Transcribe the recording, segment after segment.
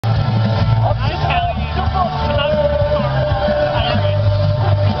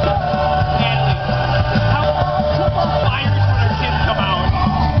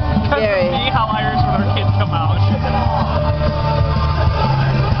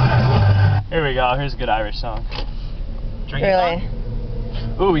we go. Here's a good Irish song. Drink really?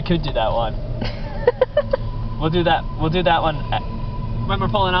 Ooh, we could do that one. We'll do that one when we're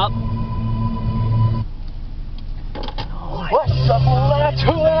pulling up. I stumble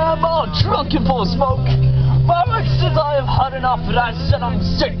into I'm all drunk and full of smoke. My wife says I have had enough, but I said I'm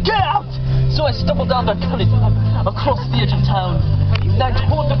sick. Get out! So I stumbled down the gully across the edge of town. And I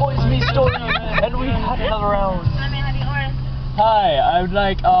told the boys me story, and we had another round. Hi, I would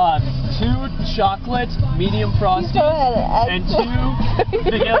like 2 chocolate medium frosties and 2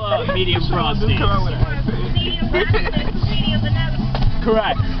 vanilla medium frosties.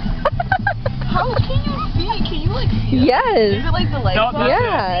 Correct. How can you see? Can you like see? Yes. Is it like the lights on?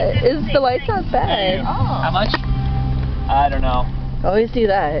 Yeah. Is the lights not bad? Oh. How much? I don't know. Always do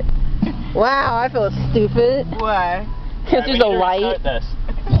that. Wow, I feel stupid. Why? Because there's a light.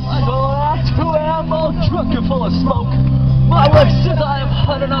 I'm all drunk and full of smoke. My wife says I have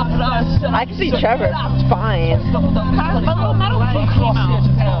had enough, and I said I can see Trevor. It's fine. And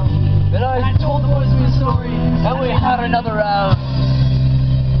I told the boys me a story, and we had another round.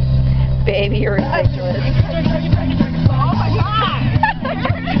 Baby, you're ridiculous. Oh my god!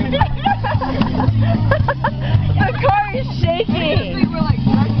 The car is shaking. We're like,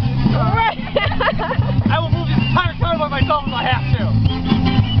 I will move this entire car by myself if I have to.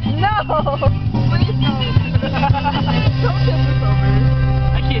 No. please don't tip us over.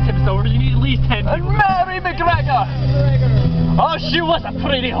 I can't tip us over. You need at least 10 people. And Mary McGregor. Oh, she was a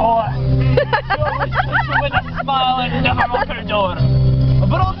pretty whore. She always kissed her with a smile and never opened her door.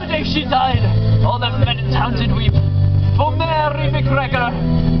 But on the day she died, all the men in town did weep. For Mary McGregor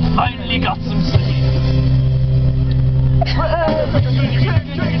finally got some sleep.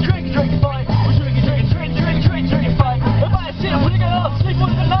 Drink, boy. We're drinking, fine. If I see a pretty girl, I'll sleep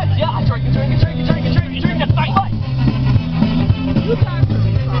with the night. Yeah, drinking, fine.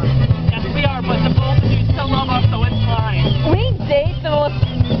 Yes, we are, but the both of you still love us, so it's fine. We date the most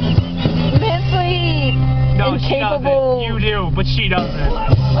mentally incapable. You do, but she doesn't.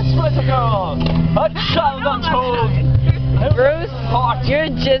 I swear to girl, a child untold. Bruce, you're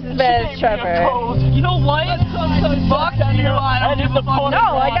just as bad as Trevor. You know what? Fuck you. I did the point.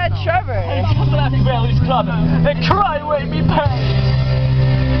 No, I got Trevor. And come back to Bailey's Club and cry away me pain.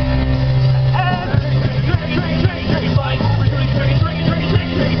 And drink, fine.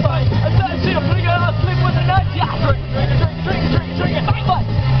 Drink, fine. And then I see a pretty girl sleep with the night. Yeah, drink, fine.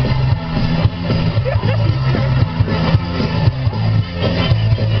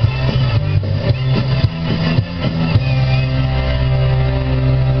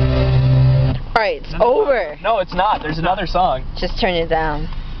 Alright, it's over. No, it's not. There's another song. Just turn it down.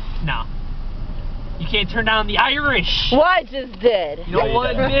 No. You can't turn down the Irish. Well, I just did. You know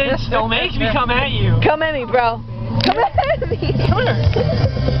what, bitch? Don't make me come at you. Come at me, bro. Come at me. Come here.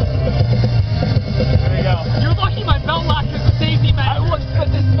 There you go. You're lucky my belt locker saved me, man. I once put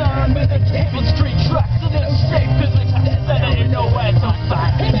this man with a table street tracks in his shape because I didn't know where to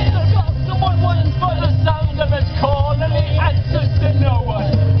find. He made a call, someone once for the sound of his call, and he answers to no one.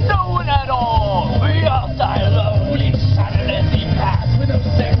 No one at all. We all die lonely, shattered as he passed with no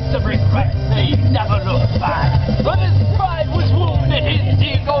sense of regret. He never looked back. But his pride was wounded, his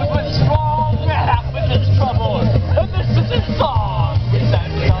ego was strong. Half with his trouble, and this is his song. We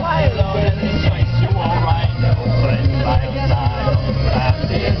said, lie alone and rejoice you all right. No friends by your side.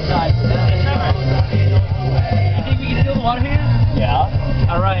 Happy inside. You think we can steal the water here?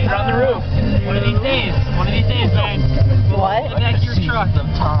 Yeah. Alright, we're on the roof. One of these days, man. What? Back to your truck. We'll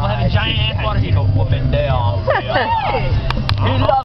have a giant ass water heater.